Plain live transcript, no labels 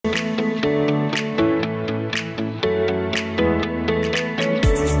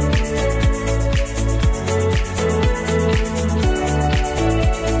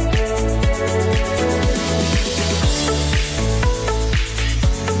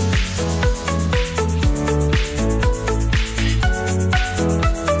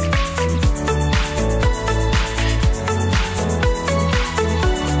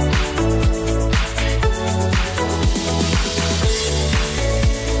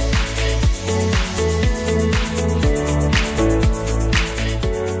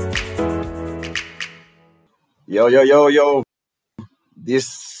Yo, yo, yo, yo.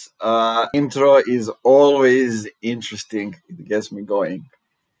 This intro is always interesting. It gets me going.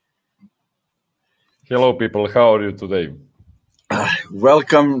 Hello, people. How are you today?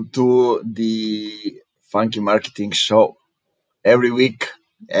 Welcome to the Funky Marketing Show. Every week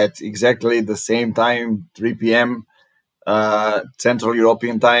at exactly the same time, 3 p.m. Central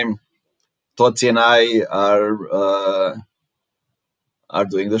European time, Totsi and I are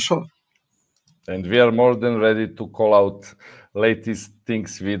doing the show. And we are more than ready to call out latest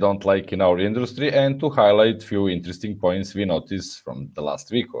things we don't like in our industry and to highlight few interesting points we noticed from the last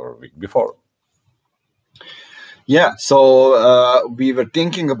week or week before. Yeah, so we were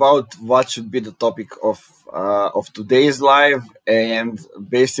thinking about what should be the topic of today's live, and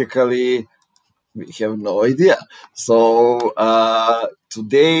basically we have no idea. So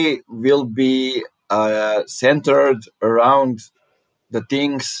today will be centered around the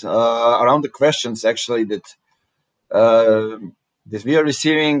things, around the questions actually uh, that we are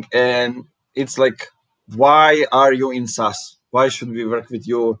receiving, and it's like, why are you in SaaS? Why should we work with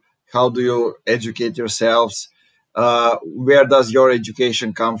you? How do you educate yourselves? Where does your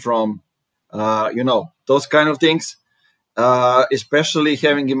education come from? Those kind of things. Especially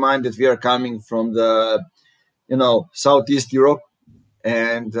having in mind that we are coming from the Southeast Europe,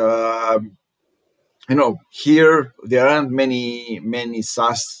 and here there aren't many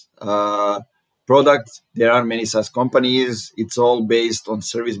SaaS products. There are many SaaS companies. It's all based on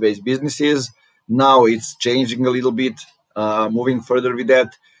service-based businesses. Now it's changing a little bit, moving further with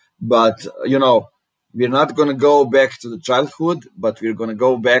that. But we're not going to go back to the childhood, but we're going to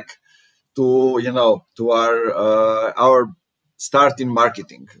go back to our start in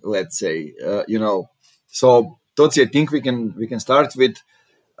marketing, let's say. So Totsi, I think we can start with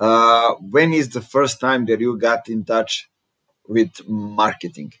when is the first time that you got in touch with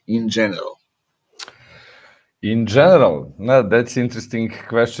marketing in general? In general, no, that's interesting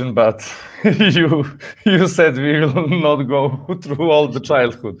question, but you said we will not go through all the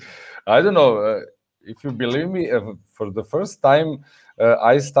childhood. I don't know if you believe me. For the first time,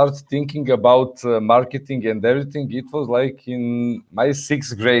 I start thinking about marketing and everything. It was like in my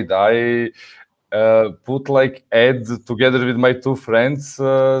sixth grade. I put like ad together with my two friends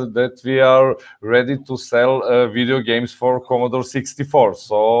that we are ready to sell video games for Commodore 64.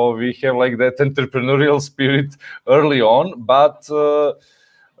 So we have like that entrepreneurial spirit early on, but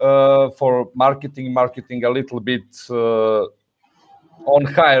for marketing a little bit on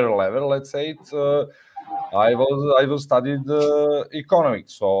higher level, let's say it. I was studied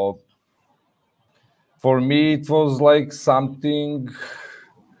economics, so for me it was like something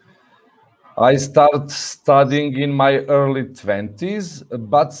I started studying in my early 20s,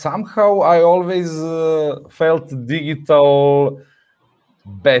 but somehow I always felt digital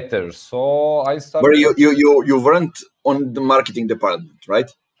better. So I Where started you weren't on the marketing department, right?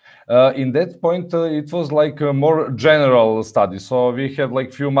 in that point, it was like a more general study. So we had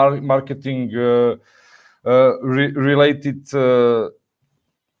like few marketing related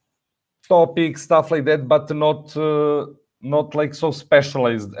topics, stuff like that, but not like so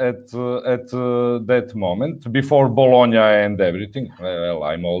specialized at that moment before Bologna and everything. Well,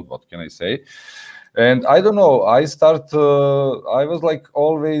 I'm old. What can I say? And I don't know. I was like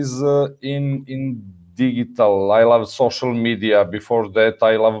always in digital. I love social media. Before that,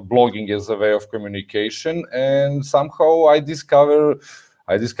 I love blogging as a way of communication. And somehow I discovered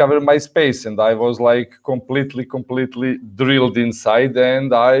MySpace, and I was like completely drilled inside,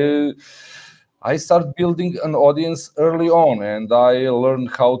 and I start building an audience early on, and I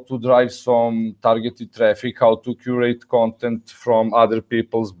learned how to drive some targeted traffic, how to curate content from other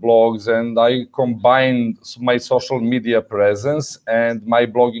people's blogs, and I combined my social media presence and my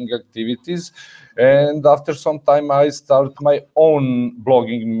blogging activities. And after some time, I start my own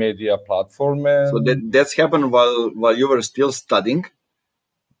blogging media platform. So And that's happened while you were still studying.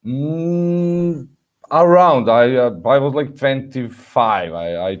 mm, around I was like 25,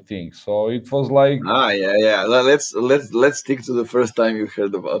 I think. So it was like Yeah. Let's stick to the first time you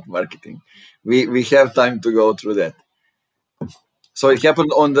heard about marketing. We have time to go through that. So it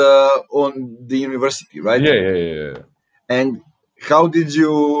happened on the university, right? yeah. And how did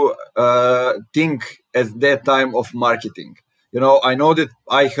you think at that time of marketing? I know that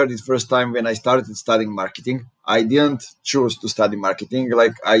I heard it first time when I started studying marketing. I didn't choose to study marketing.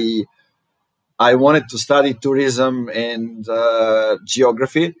 Like I wanted to study tourism and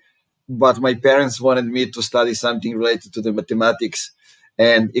geography, but my parents wanted me to study something related to the mathematics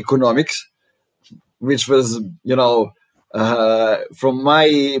and economics, which was, from my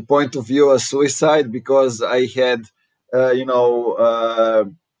point of view, a suicide because I had,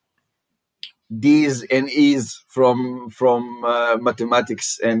 D's and E's from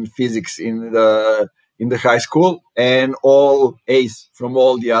mathematics and physics in the high school, and all A's from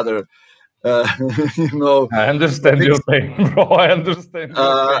all the other I understand your pain, bro. I understand your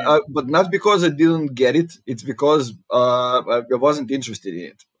pain. but not because I didn't get it. It's because I wasn't interested in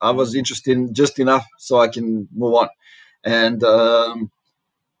it. I was interested in just enough so I can move on, and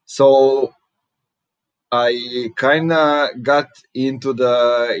so I kind of got into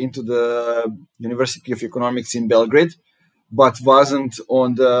the University of Economics in Belgrade, but wasn't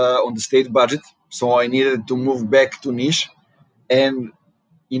on the state budget. So I needed to move back to Niš, and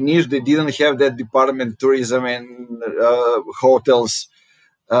in Niš they didn't have that department, tourism and hotels.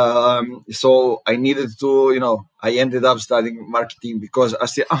 So I needed to, I ended up studying marketing because I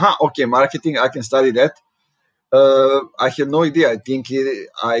said, okay, marketing, I can study that. I had no idea. I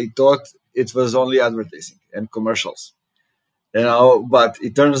thought it was only advertising and commercials, but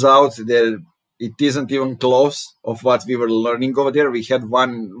it turns out that it isn't even close of what we were learning over there. We had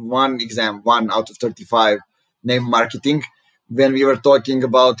one exam, 1 out of 35, named marketing, when we were talking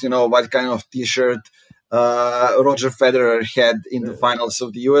about, what kind of T-shirt Roger Federer had in the finals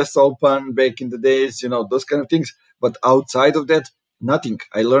of the US Open back in the days, those kind of things. But outside of that, nothing.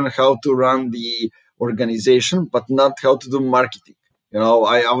 I learned how to run the organization, but not how to do marketing.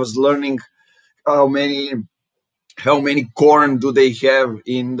 I was learning how many corn do they have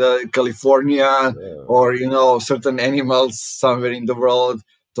in California, or certain animals somewhere in the world,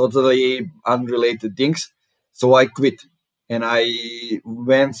 totally unrelated things. So I quit, and I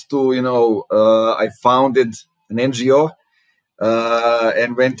went to I founded an NGO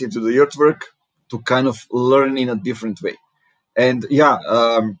and went into the youth work to kind of learn in a different way. And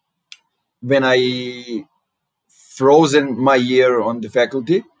when I frozen my year on the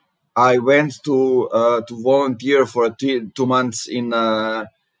faculty, I went to volunteer for 2 months in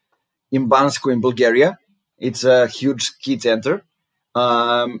Bansko in Bulgaria. It's a huge ski center,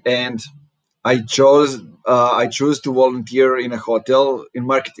 and I chose to volunteer in a hotel in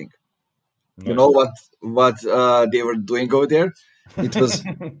marketing. Nice. You know what they were doing over there? It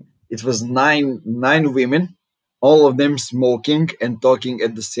was nine women, all of them smoking and talking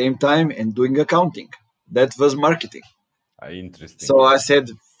at the same time and doing accounting. That was marketing. Interesting. So I said,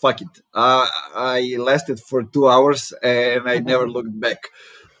 fuck it. I lasted for 2 hours and I never looked back.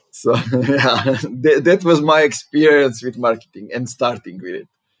 So that was my experience with marketing and starting with it.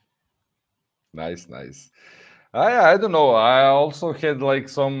 Nice. I don't know. I also had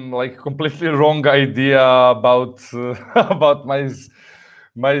some completely wrong idea about about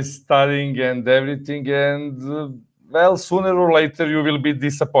my studying and everything, and well, sooner or later you will be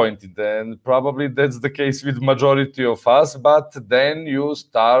disappointed, and probably that's the case with majority of us. But then you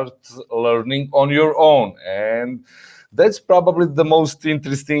start learning on your own, and that's probably the most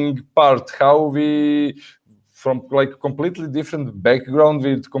interesting part. How we, from completely different background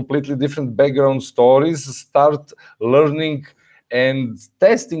with completely different background stories, start learning and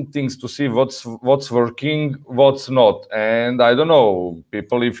testing things to see what's working, what's not. And I don't know,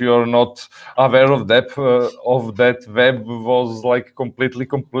 people, if you're not aware of that web was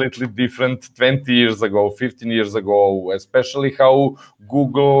completely different 20 years ago, 15 years ago, especially how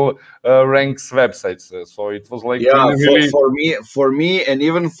Google ranks websites. So it was really... for me and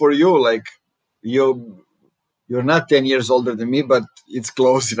even for you, you're not 10 years older than me, but it's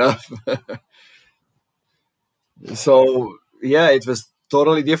close enough. So yeah, it was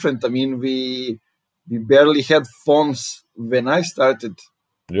totally different. I mean, we barely had phones when I started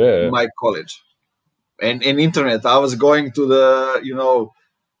my college, and internet. I was going to the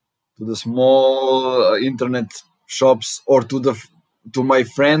small internet shops or to my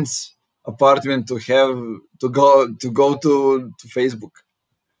friend's apartment to go to Facebook.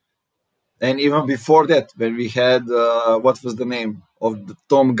 And even before that, when we had what was the name of the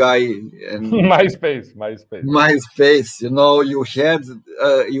Tom guy and MySpace.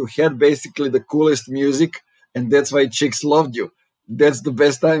 You had basically the coolest music, and that's why chicks loved you. That's the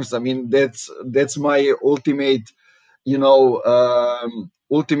best times. I mean, that's my ultimate,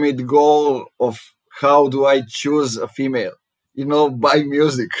 ultimate goal of how do I choose a female, by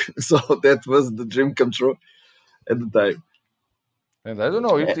music. So that was the dream come true at the time. And I don't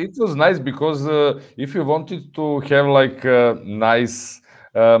know, it was nice because if you wanted to have a nice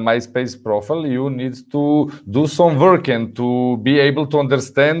MySpace profile, you need to do some work, and to be able to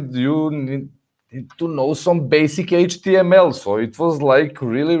understand, you need to know some basic HTML. So it was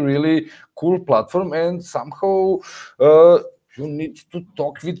really, really cool platform, and somehow you need to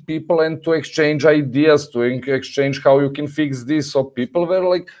talk with people and to exchange ideas, to exchange how you can fix this. So people were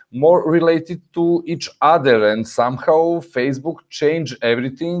like more related to each other, and somehow Facebook changed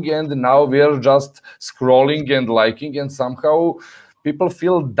everything, and now we are just scrolling and liking, and somehow people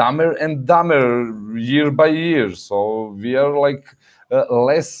feel dumber and dumber year by year. So we are like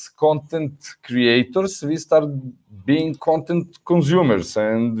less content creators, we start being content consumers,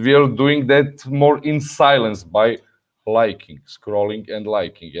 and we are doing that more in silence by liking, scrolling and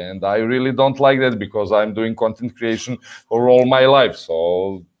liking. And I really don't like that because I'm doing content creation for all my life.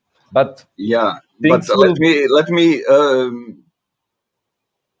 So, but Yeah, but things will. let me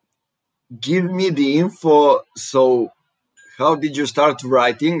give me the info. So, how did you start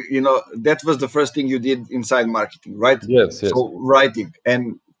writing? You know, that was the first thing you did inside marketing, right? Yes, yes. So, writing.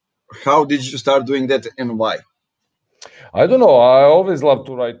 And how did you start doing that and why? I don't know. I always loved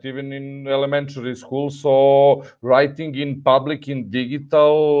to write, even in elementary school. So writing in public, in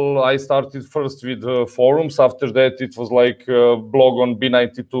digital, I started first with forums. After that, it was like a blog on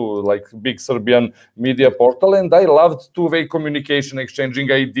B92, like big Serbian media portal. And I loved two-way communication,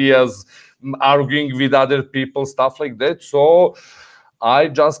 exchanging ideas, arguing with other people, stuff like that. So I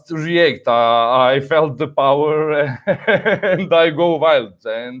just react. I felt the power and I go wild.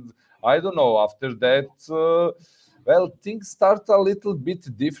 And I don't know. After that, well, things start a little bit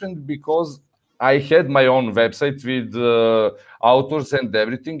different because I had my own website with authors and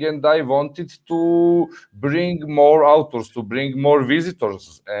everything, and I wanted to bring more authors, to bring more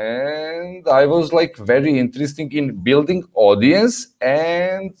visitors. And I was like very interested in building audience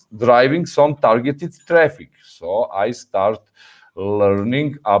and driving some targeted traffic. So I start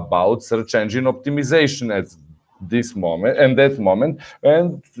learning about search engine optimization at this moment and that moment,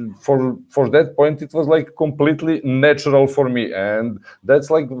 and for that point it was like completely natural for me. And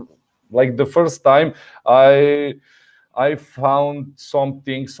that's like the first time I found some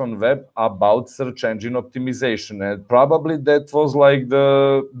things on web about search engine optimization, and probably that was like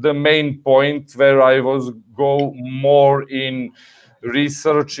the main point where I was go more in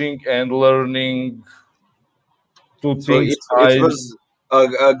researching and learning two So, things. it was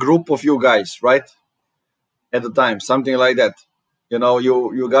a group of you guys, right? At the time, something like that. You know,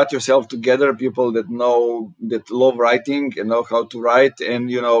 you got yourself together, people that know, that love writing and know how to write, and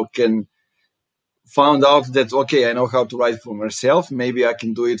you know, can found out that okay, I know how to write for myself, maybe I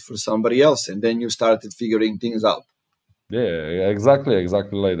can do it for somebody else, and then you started figuring things out. Yeah, exactly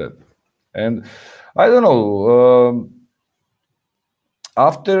like that. And I don't know.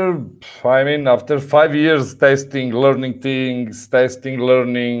 After, I mean, after 5 years testing, learning things, testing,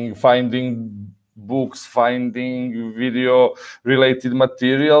 learning, finding books, finding video related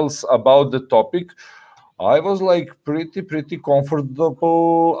materials about the topic, I was like pretty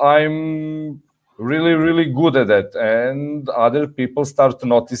comfortable. I'm really good at that, and other people start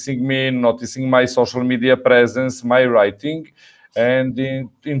noticing me, noticing my social media presence, my writing. And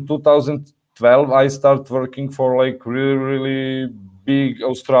in 2012 I start working for like really big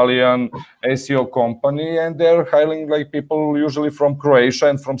Australian SEO company, and they're hiring like people usually from Croatia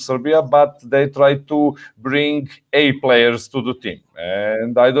and from Serbia, but they try to bring A players to the team.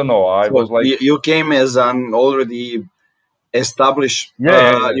 And I don't know, I So was like, you came as an already established,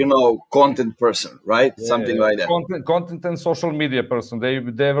 yeah, you know, content person, right? Something yeah, like that. content and social media person. They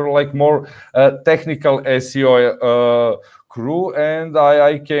were like more technical SEO crew, and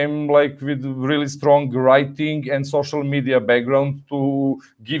I came like with really strong writing and social media background to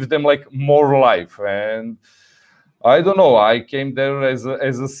give them like more life. And I don't know. I came there as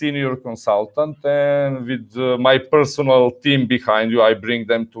a senior consultant, and with my personal team behind you, I bring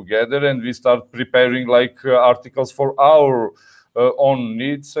them together, and we start preparing like articles for our own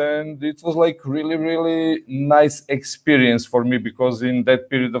needs. And it was like really nice experience for me because in that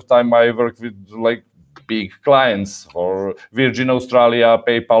period of time, I worked with like big clients for Virgin Australia,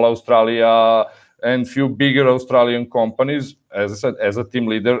 PayPal Australia, and few bigger Australian companies, as I said, as a team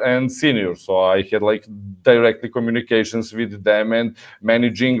leader and senior. So I had like directly communications with them and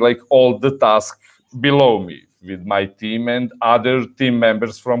managing like all the tasks below me with my team and other team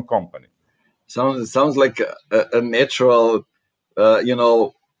members from company. Sounds like a natural, you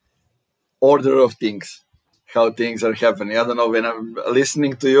know, order of things, how things are happening. I don't know, when I'm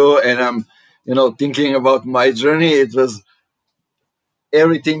listening to you and I'm, you know, thinking about my journey, it was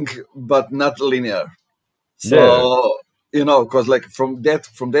everything but not linear. Yeah, So, you know, because like from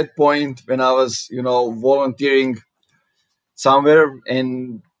that point when I was, you know, volunteering somewhere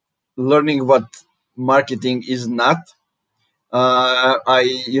and learning what marketing is not,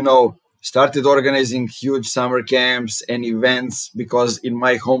 I, you know, started organizing huge summer camps and events because in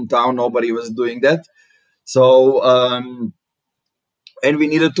my hometown nobody was doing that. So and we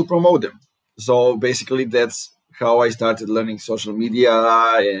needed to promote them. So basically, that's how I started learning social media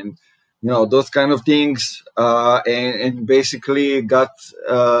and those kind of things, and basically got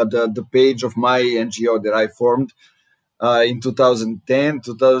the page of my NGO that I formed in 2010,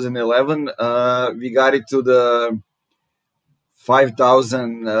 2011. We got it to the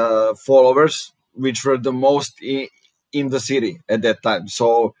 5,000 followers, which were the most in the city at that time.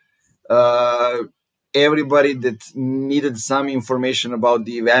 So everybody that needed some information about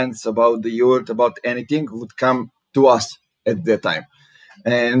the events, about the youth, about anything would come to us at that time.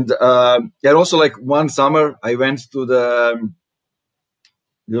 And also, like, one summer I went to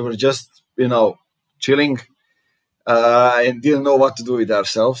we were just chilling and didn't know what to do with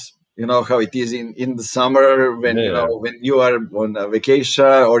ourselves. You know how it is in the summer when when you are on a vacation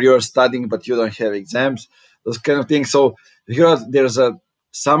or you're studying but you don't have exams, those kind of things. So there's a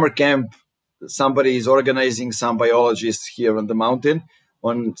summer camp somebody is organizing, some biologists here on the mountain,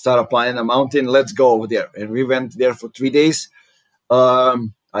 on Staraplanina mountain. Let's go over there. And we went there for 3 days.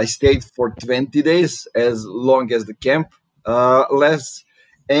 I stayed for 20 days, as long as the camp lasts.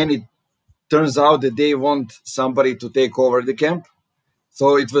 And it turns out that they want somebody to take over the camp.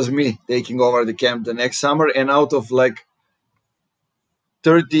 So it was me taking over the camp the next summer. And out of like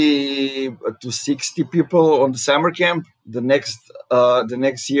 30 to 60 people on the summer camp, the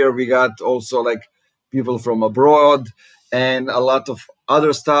next year we got also like people from abroad and a lot of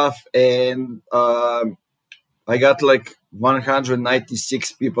other stuff. And I got like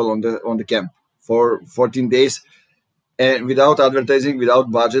 196 people on the camp for 14 days, and without advertising,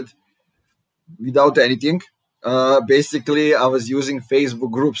 without budget, without anything. Basically, I was using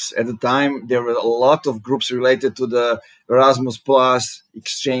Facebook groups at the time. There were a lot of groups related to the Erasmus Plus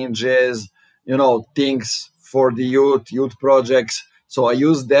exchanges, things for the youth projects. So I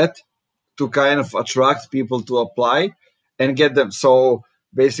used that to kind of attract people to apply and get them. So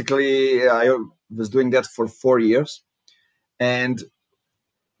basically, I was doing that for 4 years. And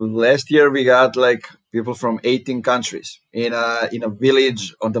last year we got like people from 18 countries in a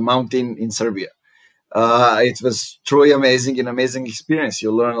village on the mountain in Serbia. It was truly amazing, an amazing experience.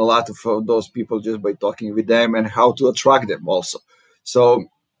 You learn a lot of those people just by talking with them and how to attract them also. So,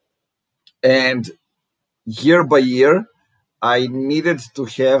 and year by year, I needed to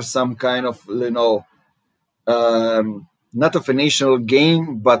have some kind of, not a financial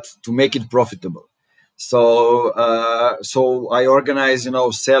gain, but to make it profitable. So I organize,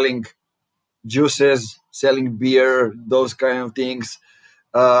 selling juices, selling beer, those kind of things,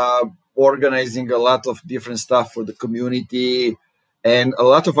 organizing a lot of different stuff for the community and a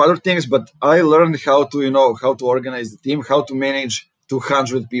lot of other things. But I learned how to organize the team, how to manage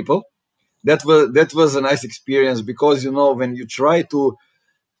 200 people. That was a nice experience because, when you try to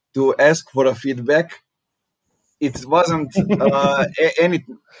ask for a feedback, it wasn't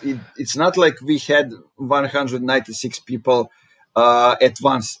it's not like we had 196 people at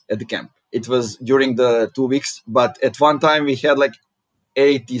once at the camp. It was during the 2 weeks, but at one time we had like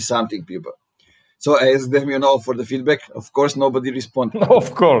 80 something people. So I asked them, for the feedback. Of course, nobody responded.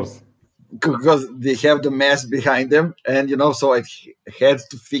 Of course. Because they have the mass behind them. And, so I had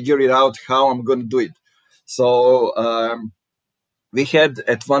to figure it out how I'm going to do it. So we had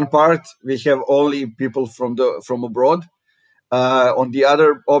at one part, we have only people from abroad. On the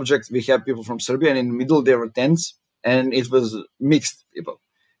other object, we have people from Serbia. And in the middle, there were tents. And it was mixed people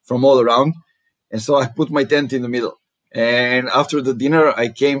from all around. And so I put my tent in the middle. And after the dinner, I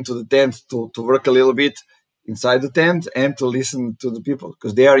came to the tent to work a little bit inside the tent and to listen to the people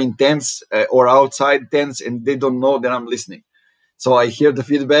because they are in tents or outside tents and they don't know that I'm listening. So I hear the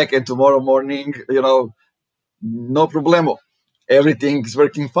feedback and tomorrow morning, no problemo. Everything's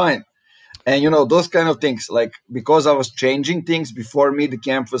working fine. And, those kind of things, like because I was changing things before me, the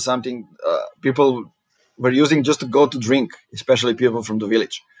camp was something people were using just to go to drink, especially people from the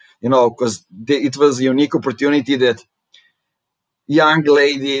village, because it was a unique opportunity that young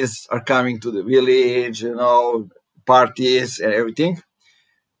ladies are coming to the village, parties and everything.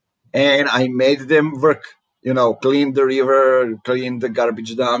 And I made them work, clean the river, clean the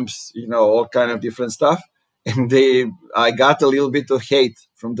garbage dumps, all kind of different stuff. And I got a little bit of hate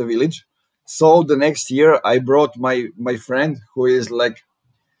from the village. So the next year I brought my friend who is like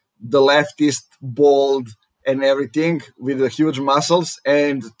the leftist, bald and everything with the huge muscles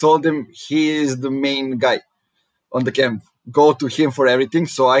and told him he is the main guy on the camp. Go to him for everything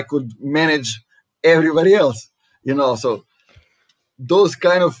so I could manage everybody else, so those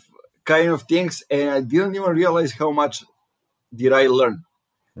kind of things. And I didn't even realize how much did I learn.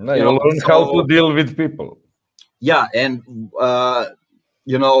 No, you learn how to deal with people. Yeah. And,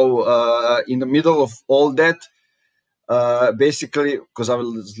 in the middle of all that, basically because I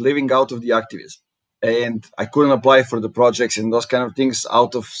was living out of the activism and I couldn't apply for the projects and those kind of things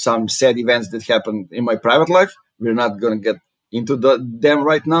out of some sad events that happened in my private life. We're not going to get into them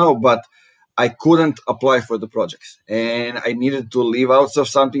right now, but I couldn't apply for the projects and I needed to leave out of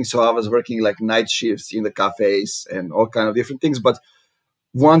something. So I was working like night shifts in the cafes and all kind of different things. But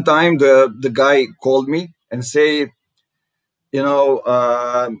one time the guy called me and say,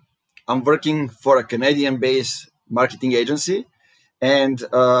 I'm working for a Canadian-based marketing agency, and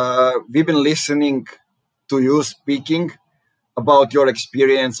we've been listening to you speaking about your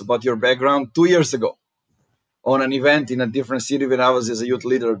experience, about your background 2 years ago on an event in a different city when I was as a youth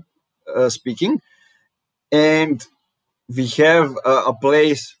leader speaking. And we have a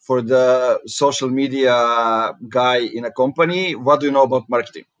place for the social media guy in a company. What do you know about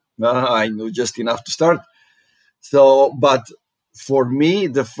marketing? I knew just enough to start. So, but for me,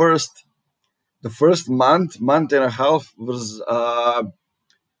 the first month and a half was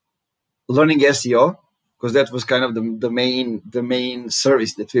learning SEO, because that was kind of the main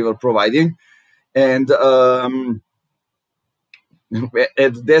service that we were providing. And at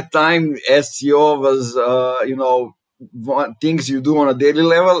that time, SEO was, things you do on a daily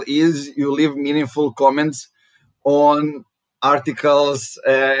level is you leave meaningful comments on articles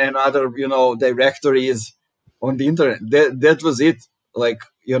and other, directories on the internet. That was it. Like,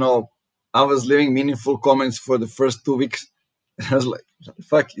 I was leaving meaningful comments for the first 2 weeks. I was like, what the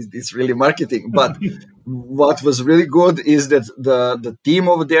fuck, is this really marketing? But what was really good is that the team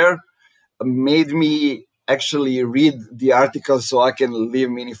over there made me actually read the articles so I can leave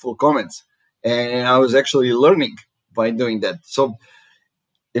meaningful comments. And I was actually learning by doing that. So,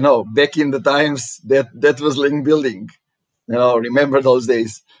 back in the times, that was link building. Remember those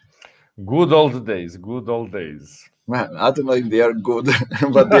days? Good old days. Good old days. Man, I don't know if they are good,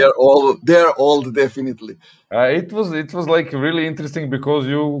 but they're old definitely. It was like really interesting because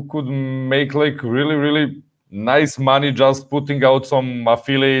you could make like really nice money just putting out some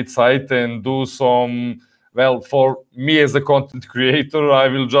affiliate site and do some. Well, for me as a content creator, I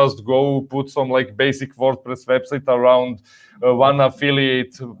will just go put some like basic WordPress website around one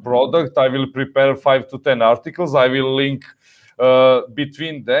affiliate product. I will prepare 5 to 10 articles. I will link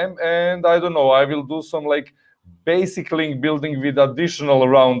between them, and I don't know, I will do some like basic link building with additional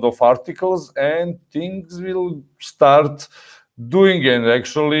round of articles, and things will start doing. And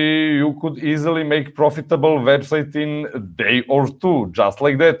actually you could easily make profitable website in a day or two, just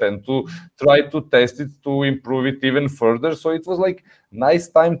like that, and to try to test it, to improve it even further. So it was like nice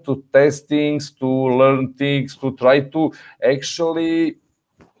time to test things, to learn things, to try to actually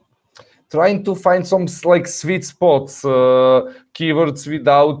trying to find some like sweet spots, keywords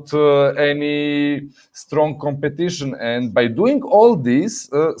without any strong competition. And by doing all this,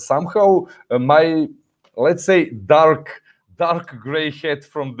 somehow my, let's say, dark gray hat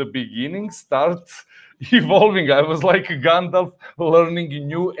from the beginning starts evolving. I was like Gandalf, learning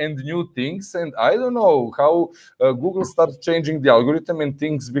new things. And I don't know how Google starts changing the algorithm and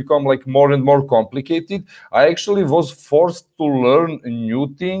things become like more and more complicated. I actually was forced to learn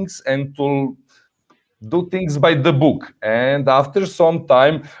new things and to do things by the book. And after some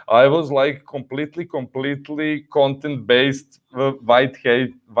time, I was like completely content-based white hat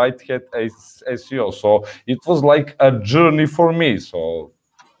SEO. So it was like a journey for me. So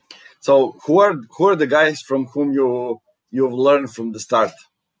who are the guys from whom you've learned from the start?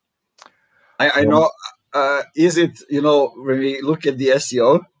 I know. Is it, when we look at the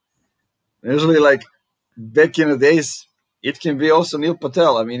SEO, usually like back in the days, it can be also Neil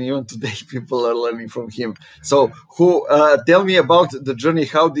Patel. I mean, even today, people are learning from him. So, tell me about the journey.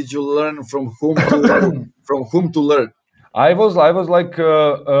 How did you learn from whom to learn? I was like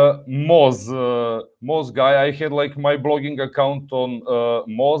Moz guy. I had like my blogging account on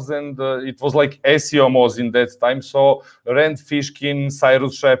Moz, and it was like SEO Moz in that time. So Rand Fishkin,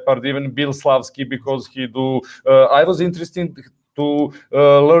 Cyrus Shepard, even Bill Slavsky, because he do. I was interested to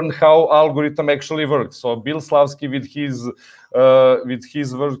learn how algorithm actually works. So Bill Slavsky with his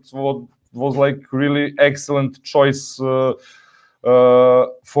works was like really excellent choice for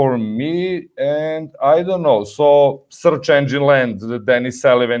me. And I don't know, so Search Engine Land, Danny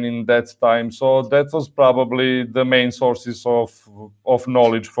Sullivan in that time. So that was probably the main sources of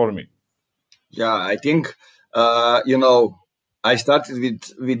knowledge for me. Yeah, I think I started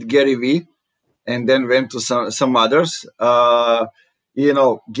with Gary Vee, and then went to some others.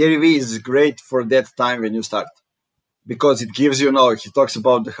 Gary Vee is great for that time when you start, because it gives he talks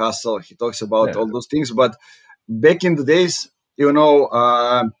about the hustle, he talks about all those things. But back in the days,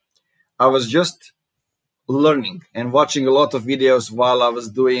 I was just learning and watching a lot of videos while I was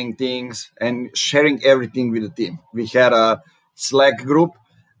doing things and sharing everything with the team. We had a Slack group,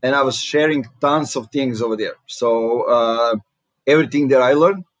 and I was sharing tons of things over there. So everything that I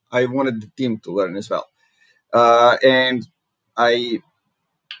learned, I wanted the team to learn as well. And I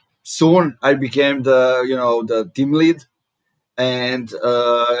soon I became the team lead. And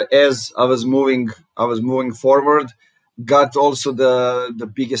as I was moving forward, got also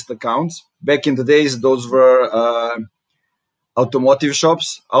the biggest accounts. Back in the days, those were automotive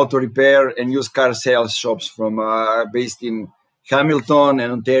shops, auto repair and used car sales shops from based in Hamilton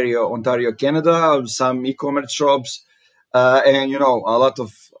and Ontario, Canada. Some e-commerce shops, and a lot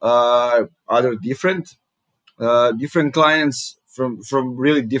of other different clients from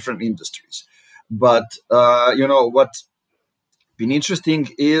really different industries. But what's been interesting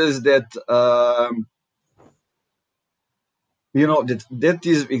is that that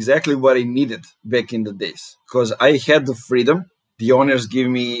is exactly what I needed back in the days, because I had the freedom. The owners give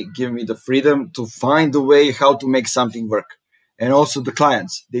me the freedom to find a way how to make something work, and also the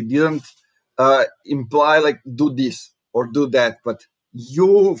clients. They didn't imply like do this or do that, but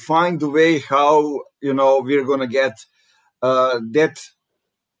you find a way how we're gonna get that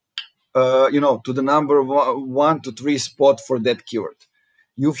to the number 1 to 3 spot for that keyword.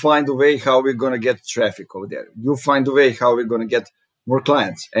 You find a way how we're going to get traffic over there. You find a way how we're going to get more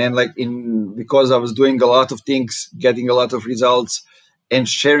clients. And because I was doing a lot of things, getting a lot of results and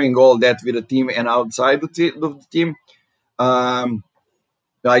sharing all that with the team and outside of the team, I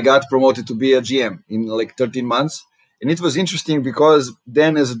got promoted to be a GM in 13 months. And it was interesting because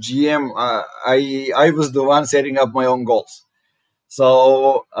then as a GM, I was the one setting up my own goals.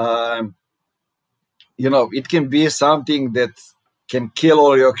 So, it can be something that can kill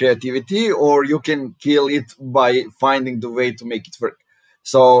all your creativity, or you can kill it by finding the way to make it work.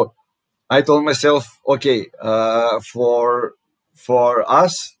 So I told myself, okay, for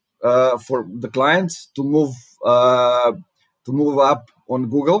us, for the clients to move up on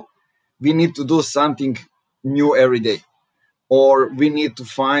Google, we need to do something new every day, or we need to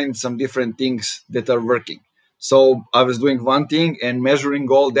find some different things that are working. So I was doing one thing and measuring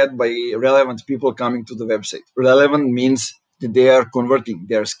all that by relevant people coming to the website. Relevant means that they are converting,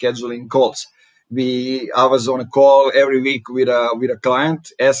 they are scheduling calls. I was on a call every week with a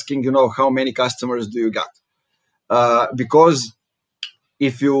client asking, how many customers do you got? Because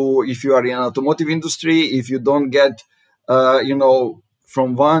if you are in automotive industry, if you don't get,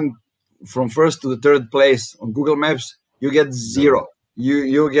 from first to the third place on Google Maps, you get zero.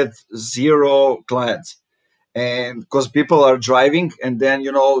 You get zero clients. And because people are driving and then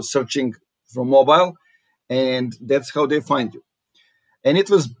searching from mobile, and that's how they find you. And it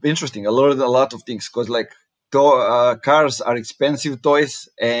was interesting. I learned a lot of things because cars are expensive toys,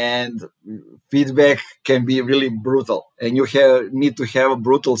 and feedback can be really brutal, and you need to have a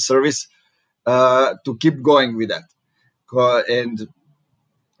brutal service to keep going with that. And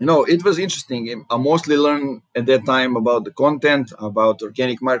it was interesting. I mostly learned at that time about the content, about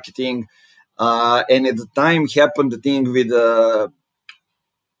organic marketing. And at the time happened the thing with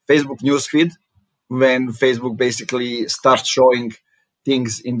Facebook newsfeed, when Facebook basically stopped showing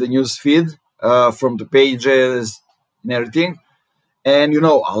things in the newsfeed from the pages and everything. And, a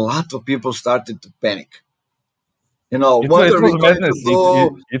lot of people started to panic. What are we going to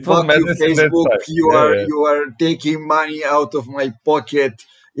do? Fuck you, Facebook. You are taking money out of my pocket,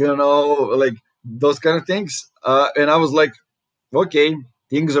 those kind of things. And I was like, okay,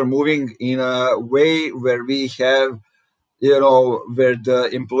 things are moving in a way where we have, where the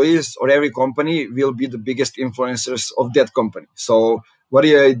employees or every company will be the biggest influencers of that company. So what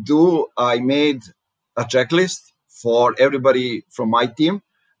did I do? I made a checklist for everybody from my team.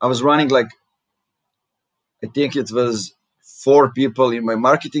 I was running I think it was 4 people in my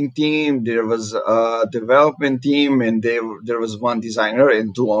marketing team. There was a development team, and there was 1 designer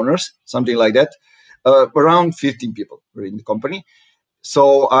and 2 owners, something like that. Around 15 people were in the company.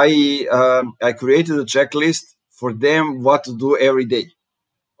 So I created a checklist for them what to do every day,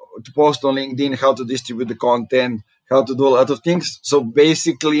 to post on LinkedIn, how to distribute the content, how to do a lot of things. So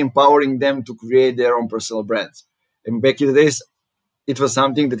basically empowering them to create their own personal brands. And back in the days, it was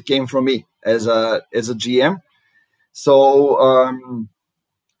something that came from me as a GM. So,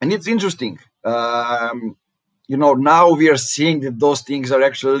 and it's interesting. Now we are seeing that those things are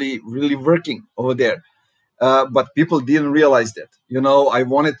actually really working over there. But people didn't realize that. I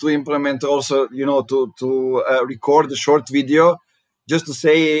wanted to implement also, to record a short video just to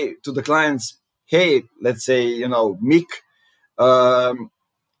say to the clients, hey, let's say, Mick,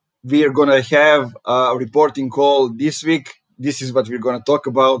 we are going to have a reporting call this week. This is what we're going to talk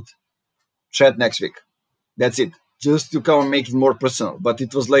about. Chat next week. That's it. Just to come and make it more personal. But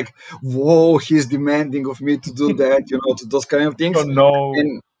it was like, whoa, he's demanding of me to do that, to those kind of things. Oh, no.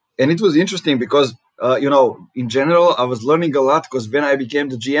 And it was interesting because, in general, I was learning a lot because when I became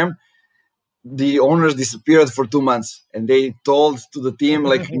the GM, the owners disappeared for 2 months and they told to the team,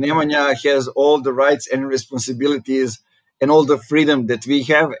 like, Nemanja has all the rights and responsibilities and all the freedom that we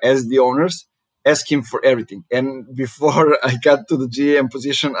have as the owners. Ask him for everything. And before I got to the GM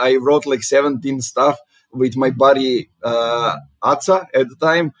position, I wrote like 17 stuff with my buddy Atsa at the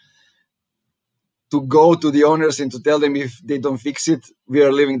time to go to the owners and to tell them if they don't fix it, we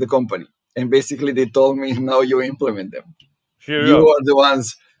are leaving the company. And basically they told me, now you implement them. You are the ones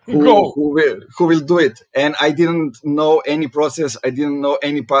who will do it. And I didn't know any process. I didn't know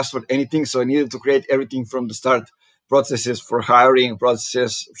any password, anything. So I needed to create everything from the start. Processes for hiring,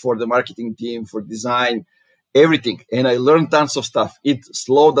 processes for the marketing team, for design, everything. And I learned tons of stuff. It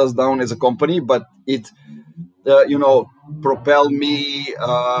slowed us down as a company, but it, propelled me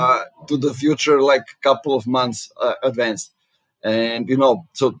to the future like a couple of months advanced. And,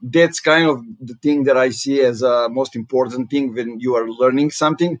 so that's kind of the thing that I see as a most important thing when you are learning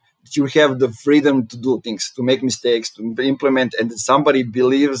something, that you have the freedom to do things, to make mistakes, to implement, and that somebody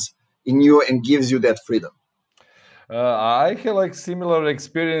believes in you and gives you that freedom. I have like similar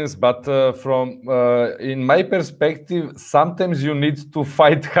experience, but from in my perspective, sometimes you need to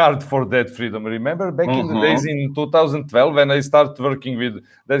fight hard for that freedom. Remember back in the days in 2012 when I started working with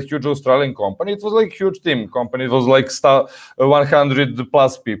that huge Australian company, it was like huge team company. It was like 100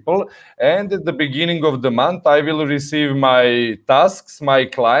 plus people. And at the beginning of the month, I will receive my tasks, my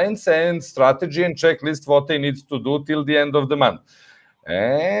clients, and strategy and checklist what I need to do till the end of the month.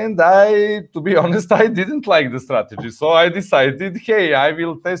 And to be honest, I didn't like the strategy. So I decided, hey, I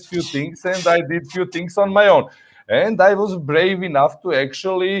will test few things, and I did few things on my own. And I was brave enough to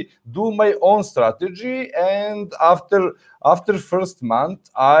actually do my own strategy. And after first month,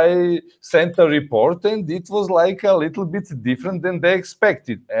 I sent a report, and it was like a little bit different than they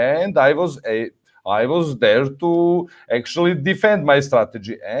expected. And I was there to actually defend my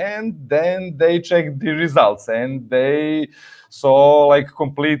strategy. And then they checked the results, and they saw like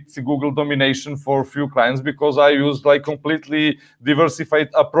complete Google domination for few clients because I used like completely diversified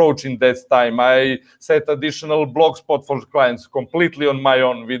approach in that time. I set additional blogspot for clients completely on my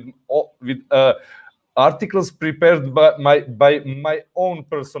own with articles prepared by my own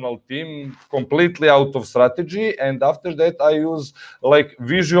personal team, completely out of strategy. And after that, I use like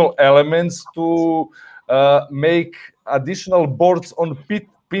visual elements to make additional boards on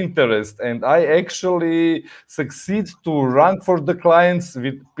Pinterest, and I actually succeed to rank for the clients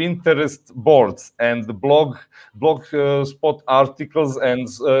with Pinterest boards and blog spot articles and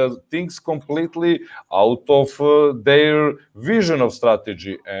things completely out of their vision of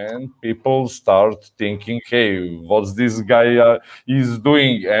strategy. And people start thinking, hey, what's this guy is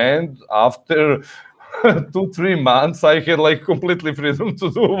doing? And after 2-3 months, I had like completely freedom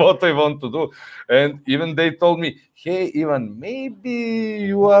to do what I want to do. And even they told me, hey, Ivan, maybe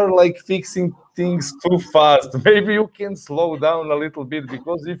you are like fixing things too fast. Maybe you can slow down a little bit,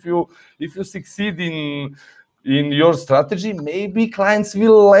 because if you succeed in your strategy, maybe clients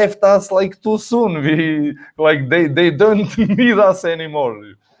will left us like too soon. They don't need us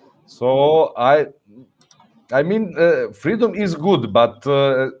anymore. So I mean, freedom is good, but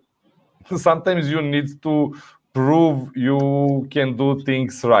sometimes you need to prove you can do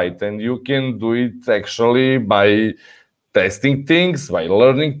things right, and you can do it actually by testing things, by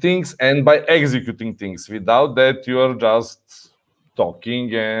learning things, and by executing things. Without that, you are just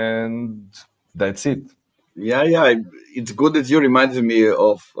talking, and that's it. Yeah. It's good that you reminded me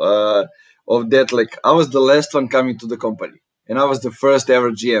of that. Like, I was the last one coming to the company, and I was the first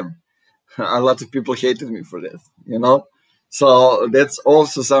ever GM. A lot of people hated me for that, So that's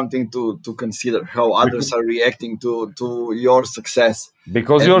also something to consider, how others are reacting to your success.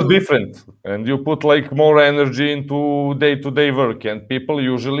 Because you're different, and you put like more energy into day-to-day work, and people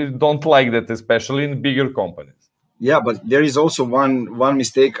usually don't like that, especially in bigger companies. Yeah, but there is also one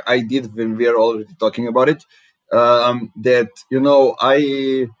mistake I did when we are already talking about it. That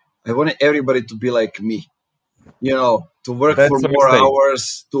I wanted everybody to be like me. To work for more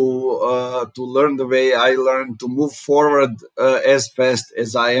hours, to learn the way I learn, to move forward as fast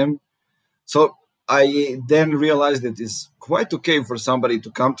as I am. So I then realized that it's quite okay for somebody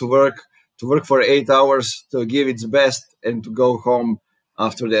to come to work for 8 hours, to give its best, and to go home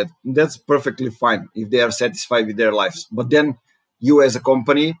after that. That's perfectly fine if they are satisfied with their lives. But then you as a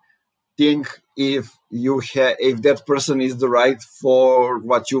company think if that person is the right for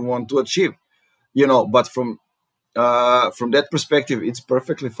what you want to achieve. But from that perspective, it's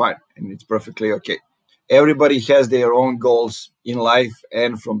perfectly fine and it's perfectly okay. everybody has their own goals in life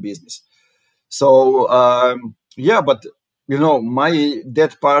and from business. So yeah, but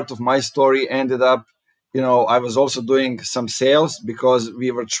that part of my story ended up, I was also doing some sales because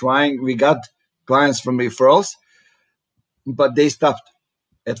we got clients from referrals, but they stopped.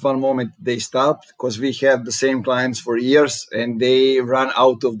 At one moment they stopped because we had the same clients for years and they ran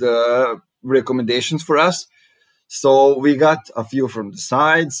out of the recommendations for us. So we got a few from the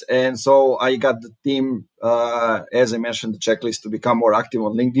sides, and so I got the team, as I mentioned, the checklist to become more active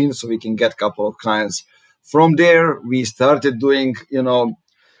on LinkedIn, so we can get a couple of clients. From there, we started doing,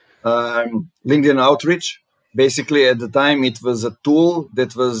 LinkedIn outreach. Basically, at the time, it was a tool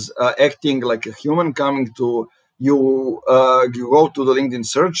that was acting like a human coming to you. You go to the LinkedIn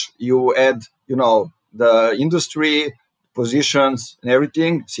search, you add, the industry, positions, and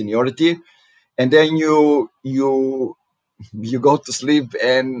everything, seniority, and then you go to sleep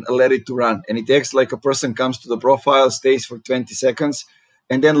and let it to run. And it acts like a person comes to the profile, stays for 20 seconds,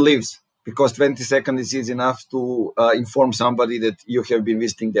 and then leaves, because 20 seconds is enough to inform somebody that you have been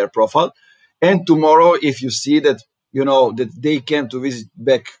visiting their profile. And tomorrow, if you see that that they came to visit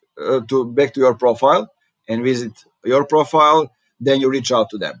back to your profile and visit your profile, then you reach out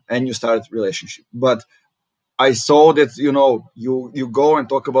to them and you start a relationship. But I saw that you go and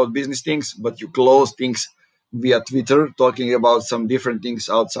talk about business things, but you close things via Twitter, talking about some different things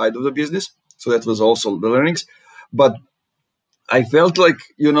outside of the business. So that was also the learnings. But I felt like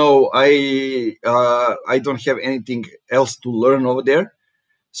I don't have anything else to learn over there.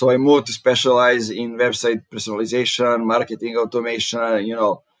 So I moved to specialize in website personalization, marketing automation,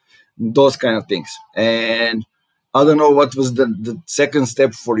 those kind of things. And I don't know what was the second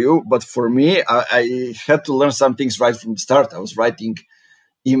step for you, but for me, I had to learn some things right from the start. I was writing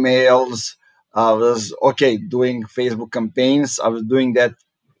emails. I was doing Facebook campaigns. I was doing that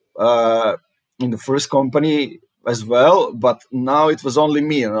in the first company as well, but now it was only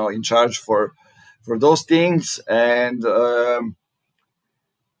me, in charge for those things. And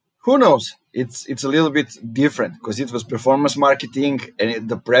who knows? It's a little bit different because it was performance marketing, and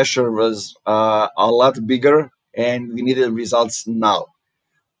the pressure was a lot bigger, and we needed results now.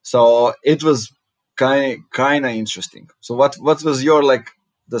 So it was kind of interesting. So what was your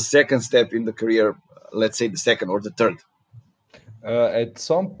the second step in the career? Let's say the second or the third. At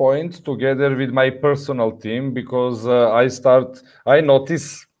some point, together with my personal team, because I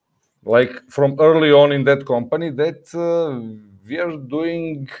notice from early on in that company that we are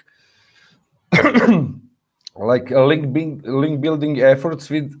doing link building efforts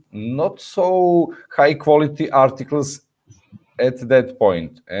with not so high quality articles at that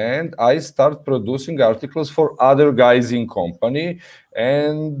point. And I start producing articles for other guys in company,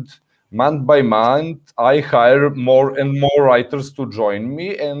 and month by month I hire more and more writers to join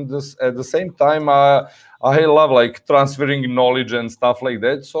me. And at the same time I love transferring knowledge and stuff like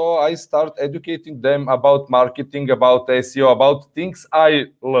that, so I start educating them about marketing, about SEO, about things I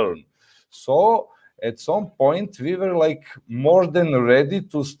learn. So at some point we were more than ready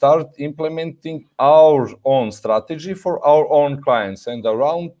to start implementing our own strategy for our own clients. And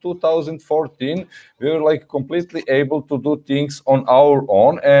around 2014 we were completely able to do things on our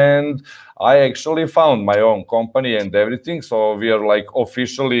own, and I actually found my own company and everything. So we are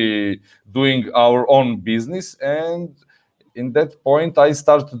officially doing our own business. And in that point I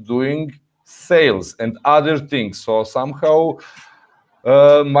started doing sales and other things. So somehow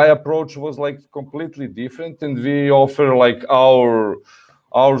my approach was completely different, and we offer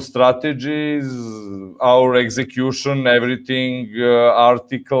our strategies, our execution, everything,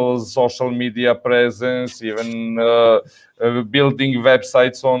 articles, social media presence, even building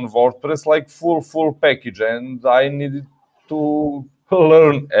websites on WordPress, full package. And I needed to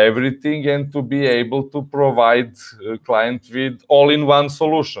learn everything and to be able to provide a client with all-in-one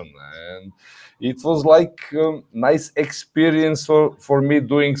solution. And it was a nice experience for me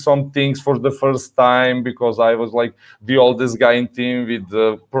doing some things for the first time, because I was the oldest guy in team with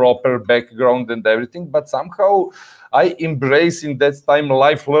the proper background and everything. But somehow I embrace in that time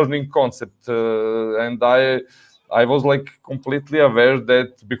life learning concept, and I was completely aware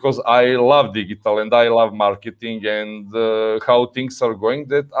that because I love digital and I love marketing and how things are going,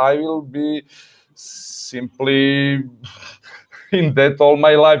 that I will be simply in that all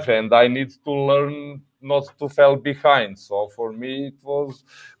my life, and I need to learn not to fall behind. So for me it was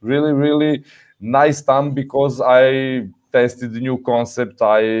really nice time, because I tested the new concept,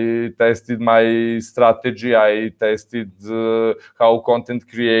 I tested my strategy, I tested how content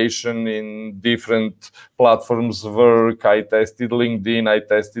creation in different platforms work, I tested LinkedIn, I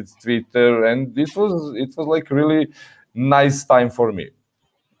tested Twitter, and it was really nice time for me.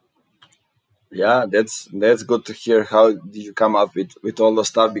 Yeah, that's good to hear. How did you come up with all the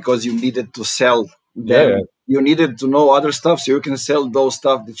stuff? Because you needed to sell Yeah, them. You needed to know other stuff so you can sell those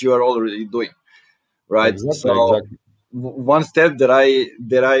stuff that you are already doing, right? exactly, So exactly. one step that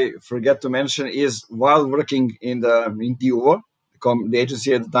I forget to mention is while working in Tiuvo, the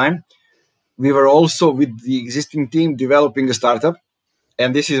agency at the time, we were also with the existing team developing a startup,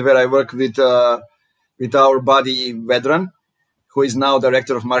 and this is where I work with our buddy Vedran, who is now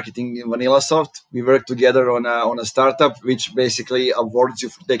director of marketing in VanillaSoft. We work together on a startup which basically awards you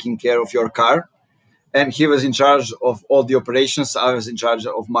for taking care of your car. And he was in charge of all the operations. I was in charge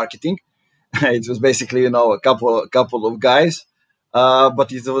of marketing. It was basically, a couple of guys.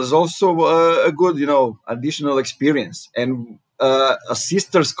 But it was also a good, additional experience. And a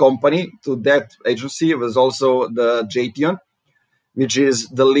sister's company to that agency was also the Jation, which is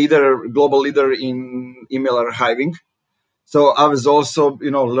the global leader in email archiving. So I was also,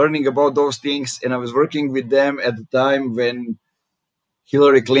 learning about those things, and I was working with them at the time when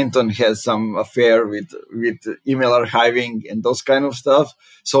Hillary Clinton has some affair with email archiving and those kind of stuff.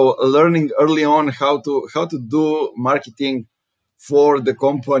 So learning early on how to do marketing for the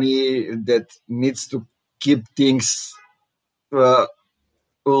company that needs to keep things uh,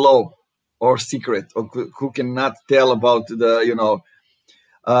 low or secret, or who cannot tell about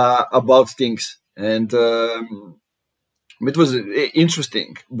about things. And it was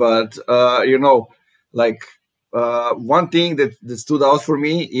interesting, but like one thing that stood out for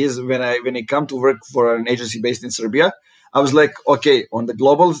me is when I come to work for an agency based in Serbia, I was like, okay, on the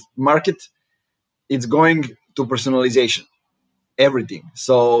global market, it's going to personalization, everything.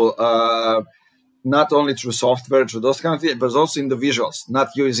 So not only through software, through those kind of things, but also in the visuals, not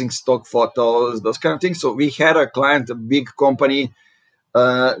using stock photos, those kind of things. So we had a client, a big company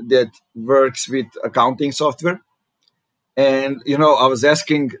that works with accounting software. And I was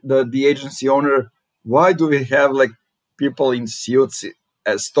asking the agency owner, why do we have like people in suits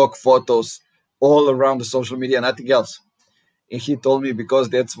as stock photos all around the social media, nothing else? And he told me because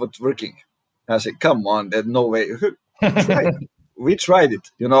that's what's working. I said, come on, there's no way. Try it. We tried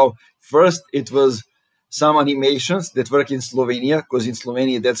it. First it was some animations that work in Slovenia, because in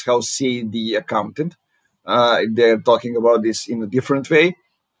Slovenia that's how see the accountant. They're talking about this in a different way,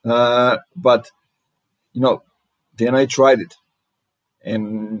 but then I tried it,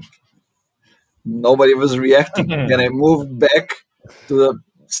 and nobody was reacting. Then I moved back to the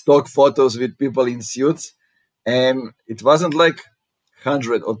stock photos with people in suits, and it wasn't like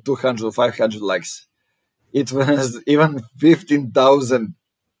 100 or 200 or 500 likes. It was even 15,000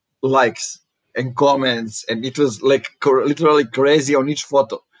 likes and comments, and it was like literally crazy on each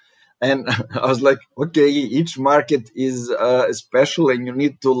photo. And I was like, okay, each market is special, and you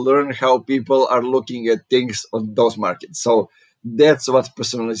need to learn how people are looking at things on those markets. So that's what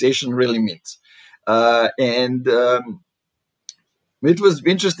personalization really means. And it was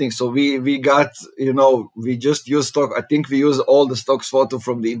interesting. So we got, we just used stock. I think we use all the stocks photo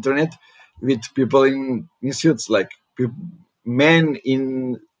from the internet with people in suits, like men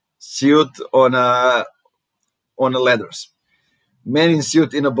in suit on a ladders, men in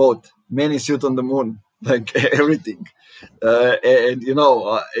suit in a boat, men in suit on the moon, like everything. And you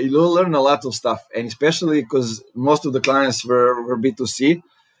learn a lot of stuff, and especially because most of the clients were B2C,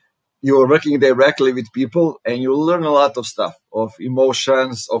 you are working directly with people, and you learn a lot of stuff of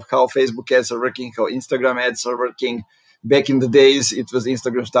emotions, of how Facebook ads are working, how Instagram ads are working. Back in the days, it was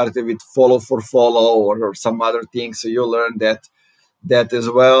Instagram started with follow for follow or some other things, so you learn that as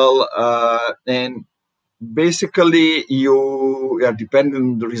well. And basically, you are dependent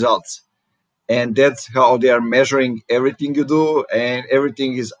on the results, and that's how they are measuring everything you do, and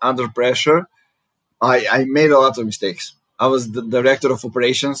everything is under pressure. I made a lot of mistakes. I was the director of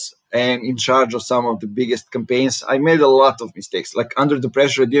operations and in charge of some of the biggest campaigns. I made a lot of mistakes. Like under the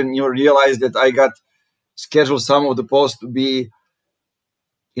pressure, I didn't even realize that I got scheduled some of the posts to be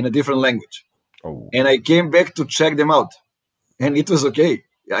in a different language. Oh, And I came back to check them out, and it was okay.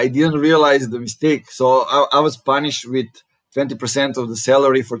 I didn't realize the mistake. So I was punished with 20% of the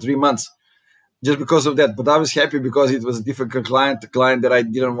salary for 3 months just because of that. But I was happy because it was a difficult client, a client that I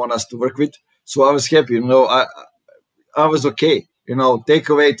didn't want us to work with. So I was happy. I was okay. Take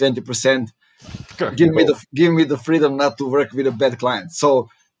away 20%, give me the freedom not to work with a bad client. So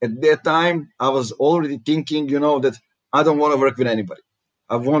at that time, I was already thinking, that I don't want to work with anybody.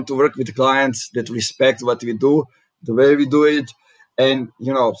 I want to work with clients that respect what we do, the way we do it, and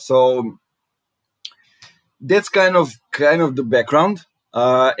so that's kind of the background.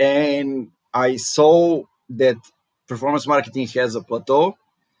 And I saw that performance marketing has a plateau,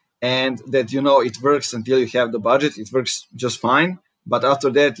 and that it works until you have the budget. It works just fine, but after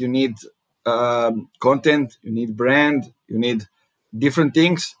that you need content, you need brand, you need different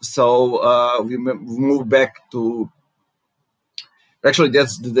things. So we moved back to. Actually,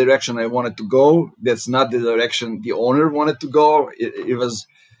 that's the direction I wanted to go. That's not the direction the owner wanted to go. It was,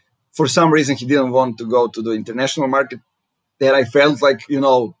 for some reason, he didn't want to go to the international market. That I felt like,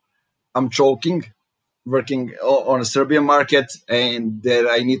 I'm choking working on a Serbian market, and that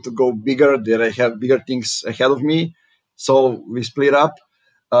I need to go bigger, that I have bigger things ahead of me. So we split up.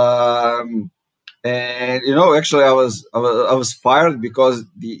 And actually, I was fired because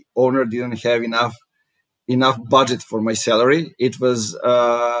the owner didn't have enough budget for my salary. It was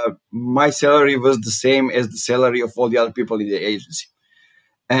my salary was the same as the salary of all the other people in the agency,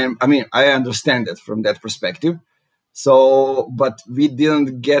 and I mean I understand that from that perspective. So, but we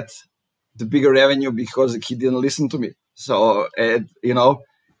didn't get the bigger revenue because he didn't listen to me. So, and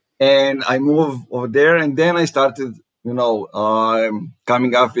I moved over there, and then I started,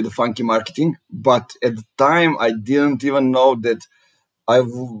 coming up with the funky marketing. But at the time, I didn't even know that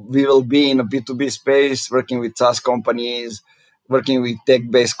we will be in a B2B space, working with SaaS companies, working with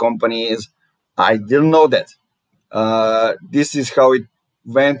tech-based companies. I didn't know that. This is how it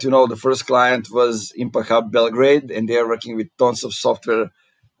went. The first client was Impact Hub Belgrade, and they are working with tons of software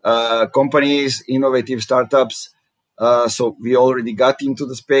companies, innovative startups. So we already got into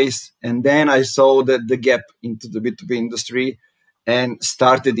the space, and then I saw the gap into the B2B industry and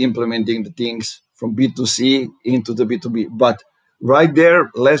started implementing the things from B2C into the B2B. But right there,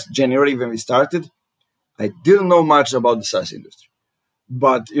 last January when we started, I didn't know much about the SaaS industry.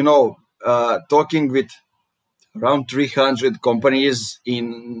 But, talking with around 300 companies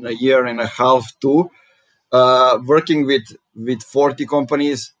in a year and a half, too, working with 40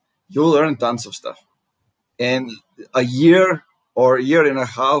 companies, you learn tons of stuff. And a year or a year and a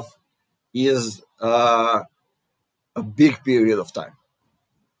half is a big period of time.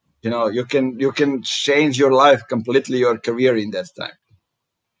 You can change your life completely, your career in that time.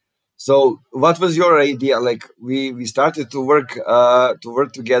 So what was your idea? Like we started to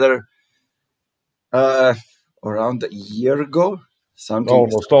work together around a year ago,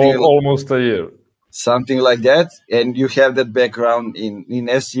 almost a year. Something like that. And you have that background in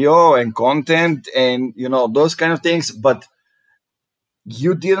SEO and content and those kind of things, but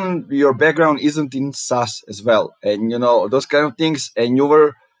your background isn't in SaaS as well, and those kind of things, and you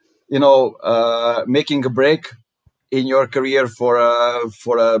were making a break in your career for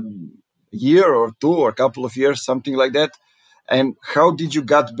a year or two or a couple of years, something like that. And how did you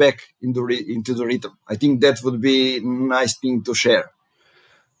get back into the rhythm? I think that would be a nice thing to share.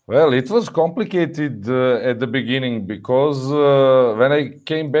 Well, it was complicated at the beginning because when I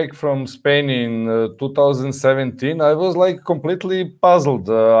came back from Spain in 2017, I was like completely puzzled.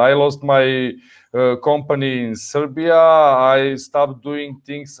 I lost my company in Serbia. I stopped doing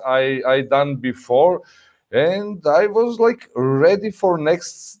things I done before, and I was like ready for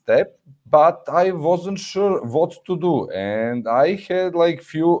next step, but I wasn't sure what to do. And I had like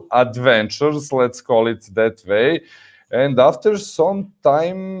few adventures, let's call it that way. And after some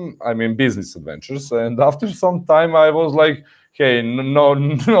time, I mean business adventures, and after some time, I was like, "Hey,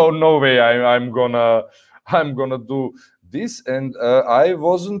 no way! I'm gonna do this." And I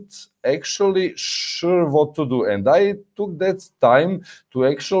wasn't actually sure what to do, and I took that time to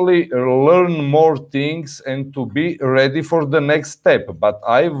actually learn more things and to be ready for the next step. But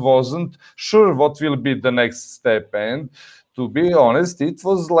I wasn't sure what will be the next step, and to be honest, it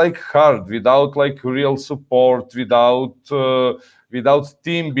was like hard without like real support, without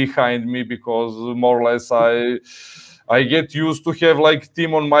team behind me, because more or less I get used to have like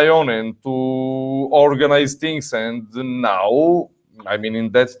team on my own and to organize things. And now, I mean, in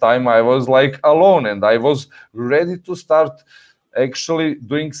that time I was like alone, and I was ready to start actually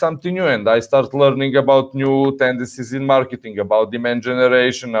doing something new. And I start learning about new tendencies in marketing, about demand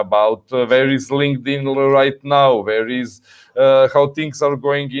generation, about where is LinkedIn right now, where is how things are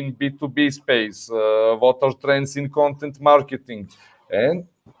going in B2B space, what are trends in content marketing. And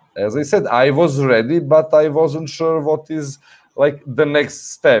as I said, I was ready, but I wasn't sure what is like the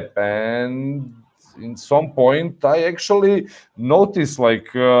next step. And in some point I actually noticed like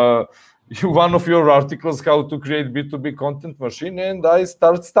one of your articles, how to create B2B content machine, and I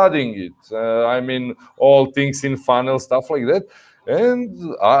start studying it. I mean, all things in funnel, stuff like that.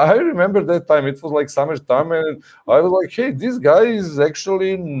 And I remember that time, it was like summertime, and I was like, hey, this guy is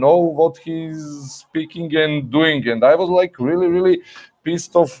actually know what he's speaking and doing. And I was like really, really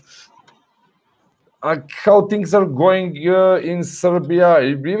pissed off how things are going in Serbia,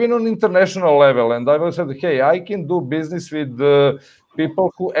 even on international level. And I was said, hey, I can do business with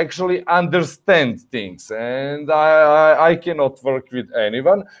people who actually understand things, and I cannot work with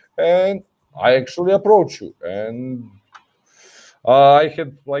anyone. And I actually approach you. And I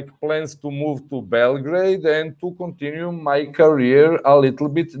had like plans to move to Belgrade and to continue my career a little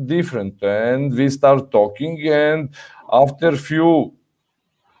bit different. And we start talking, and after few,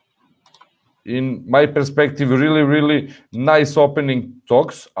 in my perspective, really, really nice opening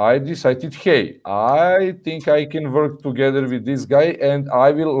talks, I decided, hey, I think I can work together with this guy, and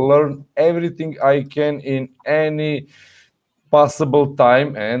I will learn everything I can in any possible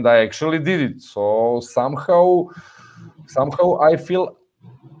time, and I actually did it. So somehow I feel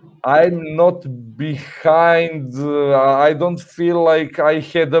I'm not behind. I don't feel like I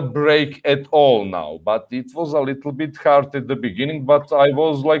had a break at all now, but it was a little bit hard at the beginning, but I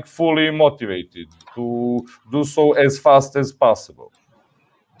was like fully motivated to do so as fast as possible.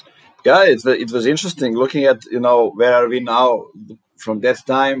 Yeah, it was interesting looking at, where are we now from that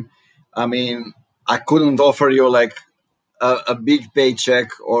time. I mean, I couldn't offer you like a big paycheck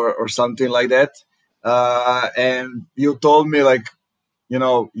or something like that. And you told me like,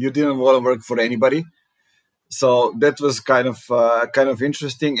 you didn't want to work for anybody. So that was kind of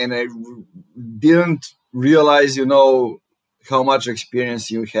interesting. And I didn't realize, how much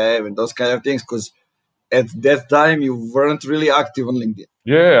experience you have and those kind of things. Because at that time you weren't really active on LinkedIn.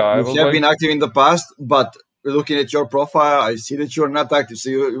 Yeah, I You was have like, been active in the past, but looking at your profile, I see that you're not active. So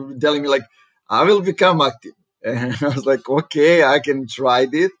you're telling me like, I will become active, and I was like, okay, I can try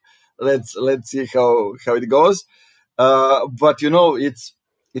it. Let's see how it goes. But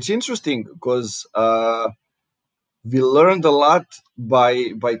it's interesting because we learned a lot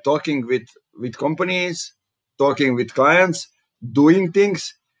by talking with companies, talking with clients, doing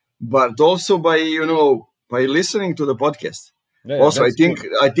things, but also by listening to the podcast. yeah, Also, that's good.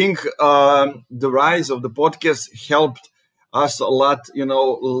 I think the rise of the podcast helped us a lot.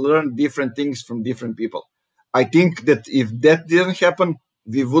 Learn different things from different people. I think that if that didn't happen,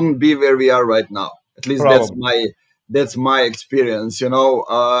 we wouldn't be where we are right now. At least Probably. that's my experience.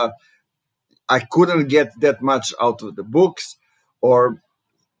 I couldn't get that much out of the books or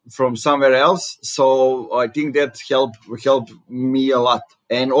from somewhere else. So I think that helped me a lot,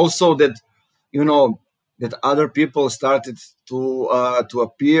 and also that you know that other people started to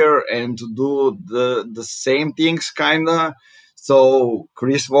appear and to do the same things, kinda. So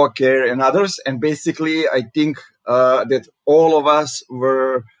Chris Walker and others, and basically I think that all of us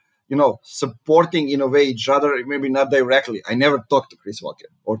were supporting in a way each other, maybe not directly. I never talked to Chris Walker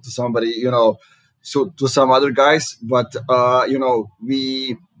or to somebody, so to some other guys, but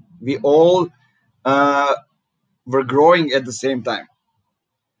we all uh, were growing at the same time,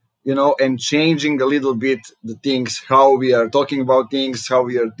 and changing a little bit the things, how we are talking about things, how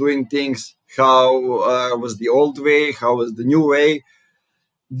we are doing things, how was the old way, how was the new way.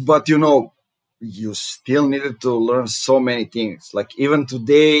 But you still needed to learn so many things. Like even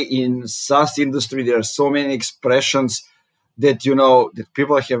today in SaaS industry, there are so many expressions that that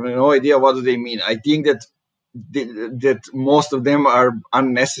people have no idea what do they mean. I think that that most of them are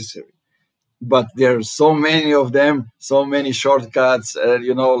unnecessary, but there are so many of them, so many shortcuts,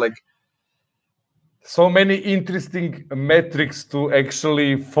 like So many interesting metrics to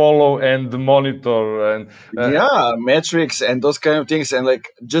actually follow and monitor. And yeah, metrics and those kind of things. And like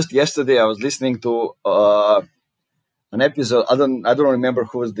just yesterday, I was listening to an episode. I don't remember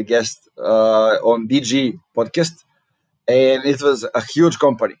who was the guest on DG podcast, and it was a huge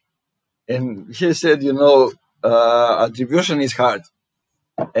company. And he said, attribution is hard,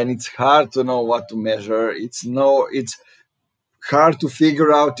 and it's hard to know what to measure. It's hard to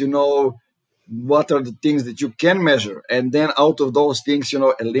figure out, what are the things that you can measure, and then out of those things,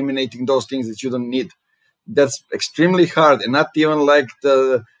 eliminating those things that you don't need. That's extremely hard, and not even like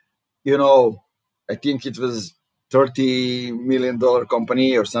I think it was $30 million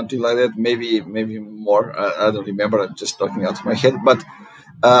company or something like that, maybe more. I don't remember. I'm just talking out of my head, but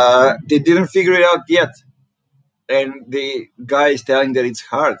they didn't figure it out yet, and the guy is telling that it's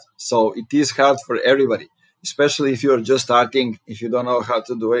hard. So it is hard for everybody, especially if you're just starting, if you don't know how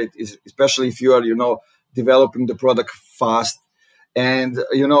to do it, especially if you are developing the product fast. And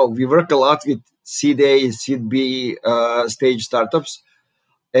we work a lot with seed A, seed B stage startups,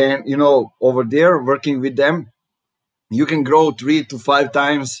 and over there working with them, you can grow 3 to 5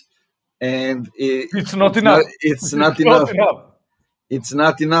 times, and it's not enough. it's not It's not enough. enough. It's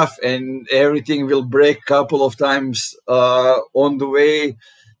not enough, and everything will break a couple of times on the way.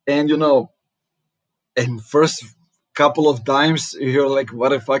 And and first couple of times you're like, what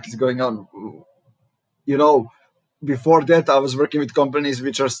the fuck is going on? you know Before that, I was working with companies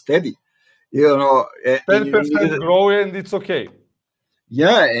which are steady, and you 10% needed, grow and it's okay.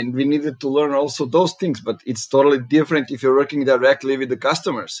 Yeah, and we needed to learn also those things, but it's totally different if you're working directly with the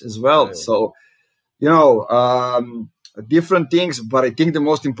customers as well. So, different things, but I think the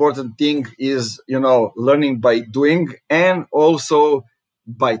most important thing is, learning by doing and also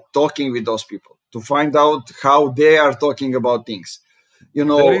by talking with those people to find out how they are talking about things.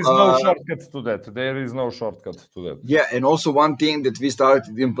 There is no shortcut to that. There is no shortcut to that. Yeah, and also one thing that we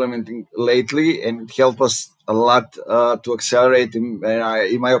started implementing lately, and it helped us a lot to accelerate, in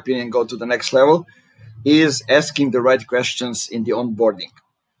my opinion, go to the next level, is asking the right questions in the onboarding.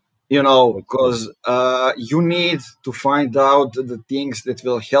 Because you need to find out the things that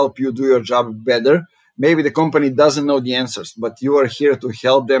will help you do your job better. Maybe the company doesn't know the answers, but you are here to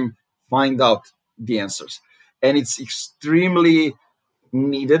help them find out the answers. And it's extremely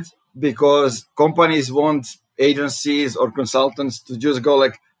needed because companies want agencies or consultants to just go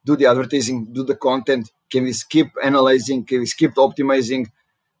like, do the advertising, do the content. Can we skip analyzing? Can we skip optimizing?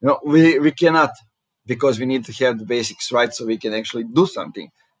 We cannot, because we need to have the basics right so we can actually do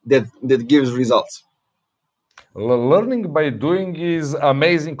something that gives results. Learning by doing is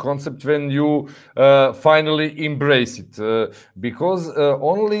amazing concept when you finally embrace it, because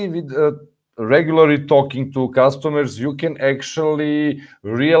only with regularly talking to customers you can actually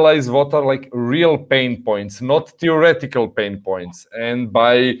realize what are like real pain points, not theoretical pain points. And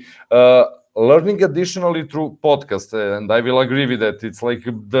by learning additionally through podcast, and I will agree with that, it's like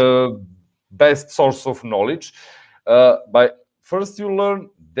the best source of knowledge. By first you learn,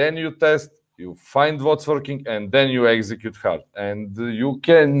 then you test, you find what's working, and then you execute hard. And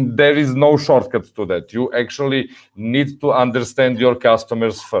there is no shortcut to that. You actually need to understand your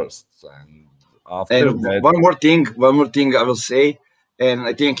customers first. And after that, one more thing I will say, and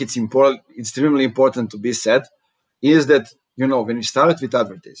I think it's extremely important to be said, is that, when you start with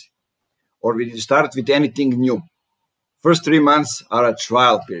advertising or when you start with anything new, first 3 months are a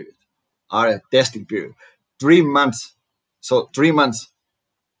trial period, are a testing period. 3 months. So 3 months.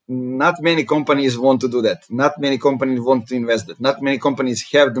 Not many companies want to do that. Not many companies want to invest that. Not many companies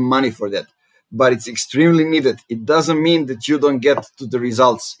have the money for that. But it's extremely needed. It doesn't mean that you don't get to the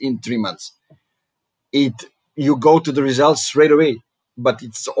results in 3 months. You go to the results straight away. But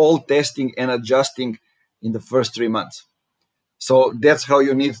it's all testing and adjusting in the first 3 months. So that's how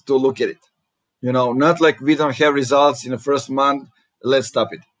you need to look at it. Not like we don't have results in the first month, let's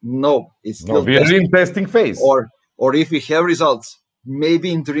stop it. No, it's still we are in testing phase. Or if we have results,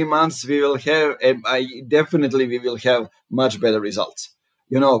 maybe in 3 months we will have, and we will have much better results,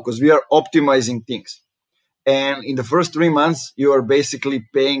 because we are optimizing things. And in the first 3 months, you are basically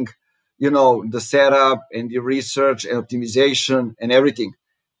paying, the setup and the research and optimization and everything.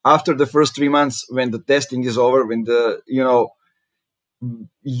 After the first 3 months, when the testing is over, when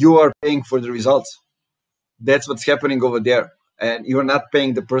you are paying for the results. That's what's happening over there. And you're not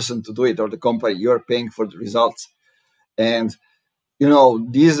paying the person to do it or the company. You're paying for the results. And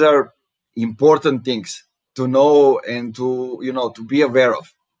these are important things to know and to be aware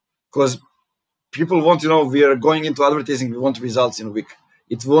of, because people want, we are going into advertising, we want results in a week.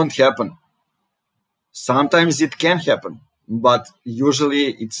 It won't happen. Sometimes it can happen, but usually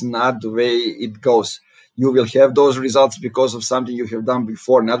it's not the way it goes. You will have those results because of something you have done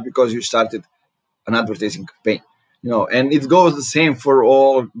before, not because you started an advertising campaign. And it goes the same for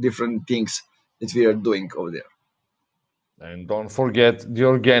all different things that we are doing over there. And don't forget the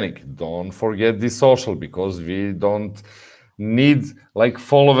organic. Don't forget the social, because we don't need like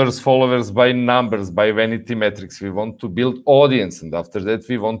followers by numbers, by vanity metrics. We want to build audience, and after that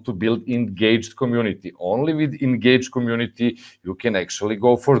we want to build engaged community. Only with engaged community you can actually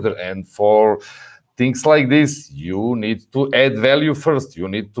go further. And for things like this, you need to add value first. You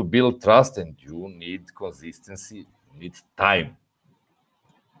need to build trust, and you need consistency. You need time.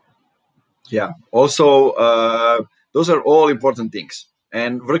 Yeah. Also, those are all important things.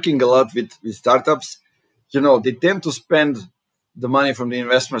 And working a lot with startups, they tend to spend the money from the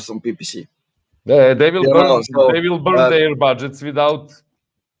investors on PPC. They will burn their budgets without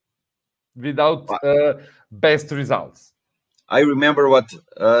best results. I remember what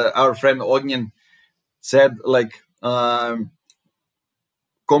our friend Ognjen said, like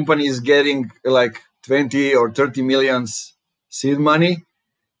companies getting like 20 or 30 millions seed money.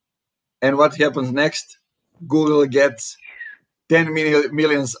 And what happens next? Google gets 10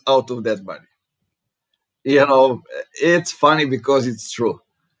 millions out of that money. It's funny because it's true.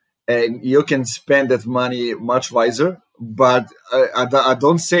 And you can spend that money much wiser. But I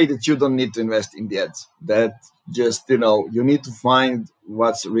don't say that you don't need to invest in the ads. That just, you need to find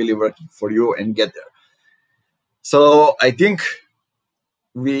what's really working for you and get there. So I think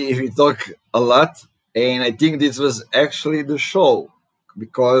we talk a lot. And I think this was actually the show,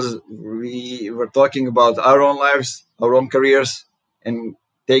 because we were talking about our own lives, our own careers, and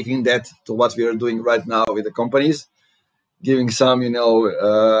taking that to what we are doing right now with the companies, giving some,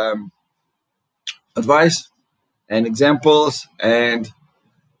 advice and examples. And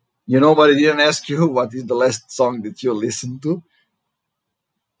but I didn't ask you what is the last song that you listened to.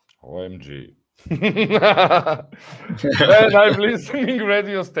 OMG. Man, I'm listening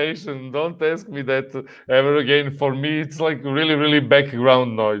radio station. Don't ask me that ever again. For me, it's like really, really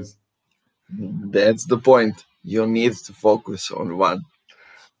background noise. That's the point. You need to focus on one.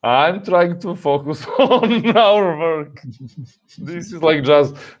 I'm trying to focus on our work. This is like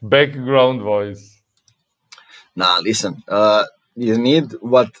just background voice. Nah, listen. You need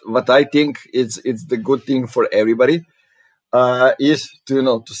what I think it's the good thing for everybody. Is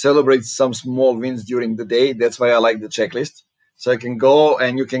to celebrate some small wins during the day. That's why I like the checklist. So I can go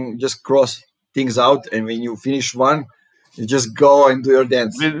and you can just cross things out, and when you finish one, you just go and do your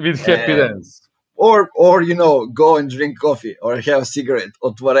dance with happy dance, or go and drink coffee or have a cigarette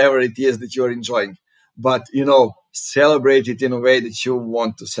or whatever it is that you're enjoying. But celebrate it in a way that you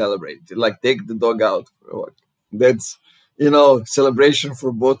want to celebrate it. Like take the dog out. That's celebration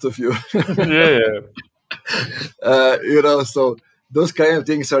for both of you. Yeah. So those kind of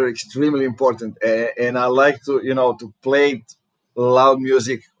things are extremely important, and I like to to play loud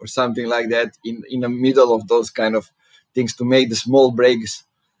music or something like that in the middle of those kind of things to make the small breaks,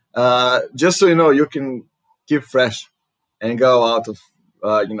 just so you can keep fresh and go out of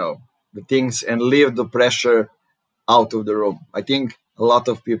the things and leave the pressure out of the room. I think a lot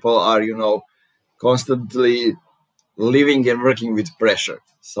of people are constantly living and working with pressure,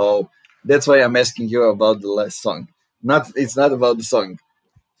 so that's why I'm asking you about the last song. It's not about the song.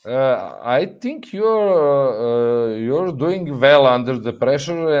 I think you're doing well under the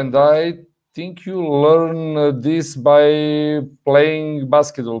pressure, and I think you learn this by playing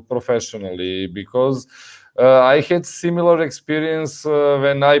basketball professionally, because I had similar experience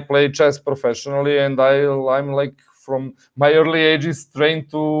when I played chess professionally, and I'm like from my early ages trained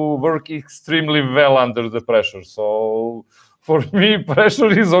to work extremely well under the pressure. So for me,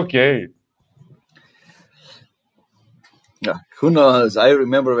 pressure is okay. Yeah, who knows? I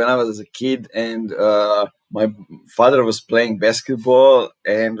remember when I was a kid and my father was playing basketball,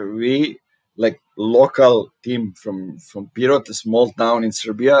 and we, like local team from Pirot, a small town in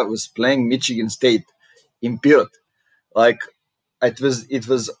Serbia, was playing Michigan State in Pirot. Like it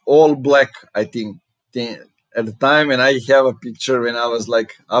was all black, I think, at the time, and I have a picture when I was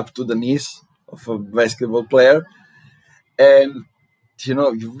like up to the knees of a basketball player, and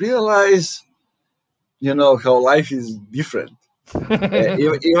you realize how life is different.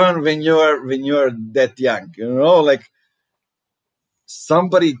 Even when you're that young, like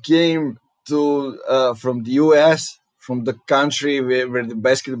somebody came to from the US, from the country where the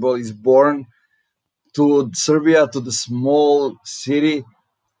basketball is born, to Serbia, to the small city,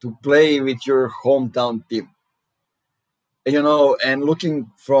 to play with your hometown team. And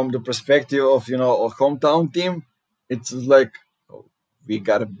looking from the perspective of a hometown team, it's like, we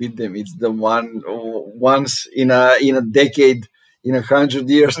gotta beat them. It's the once in a decade, in 100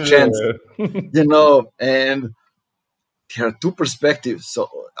 years chance, and there are two perspectives. So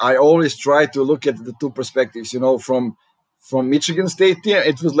I always try to look at the two perspectives. From Michigan State team,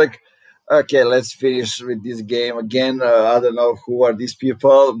 it was like, okay, let's finish with this game again. I don't know who are these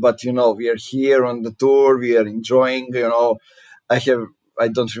people, but we are here on the tour. We are enjoying. I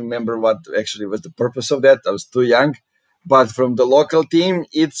don't remember what actually was the purpose of that. I was too young. But from the local team,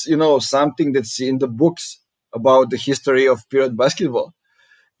 it's something that's in the books about the history of Pirot basketball.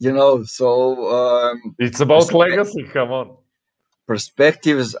 So it's about legacy. Come on.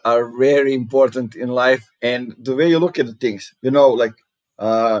 Perspectives are very important in life, and the way you look at the things. Like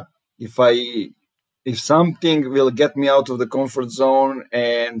if something will get me out of the comfort zone,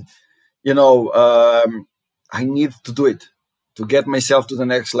 and I need to do it to get myself to the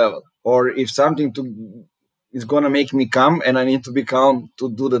next level, or if something is going to make me calm and I need to be calm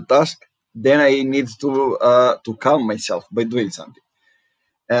to do the task, then I need to calm myself by doing something.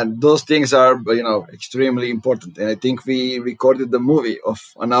 And those things are, extremely important. And I think we recorded the movie of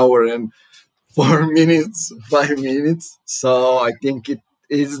 1 hour and 4 minutes, 5 minutes. So I think it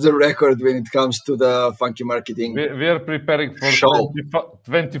is the record when it comes to the Funky Marketing. We are preparing for show.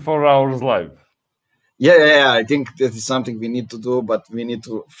 24 hours live. Yeah. I think that is something we need to do, but we need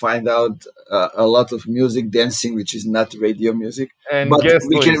to find out a lot of music, dancing, which is not radio music. And but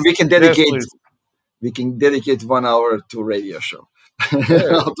we can dedicate 1 hour to radio show.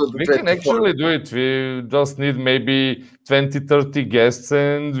 Yeah, we can actually do it. We just need maybe 20-30 guests,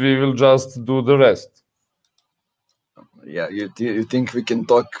 and we will just do the rest. Yeah, you think we can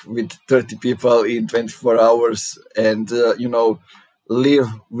talk with 30 people in 24 hours and, live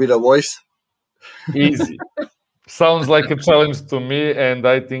with a voice? Easy. Sounds like a challenge to me, and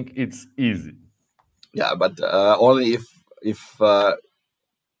I think it's easy. Yeah, but only if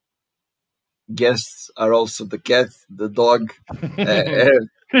guests are also the cat, the dog.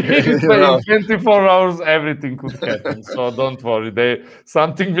 In 24 hours, everything could happen. So don't worry.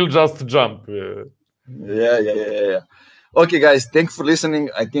 Something will just jump. Yeah. Okay, guys, thanks for listening.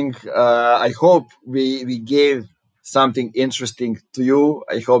 I hope we gave something interesting to you.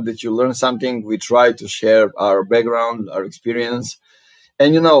 I hope that you learned something. We try to share our background, our experience,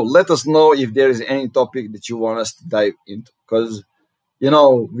 and let us know if there is any topic that you want us to dive into, because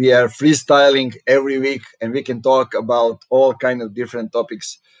we are freestyling every week and we can talk about all kind of different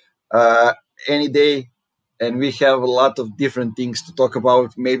topics any day, and we have a lot of different things to talk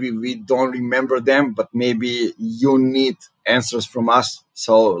about. Maybe we don't remember them, but maybe you need answers from us,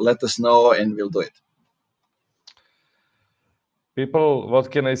 so let us know and we'll do it. People,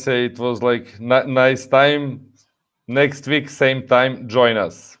 what can I say? It was like nice time. Next week, same time, join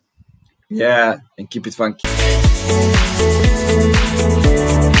us. Yeah, and keep it funky.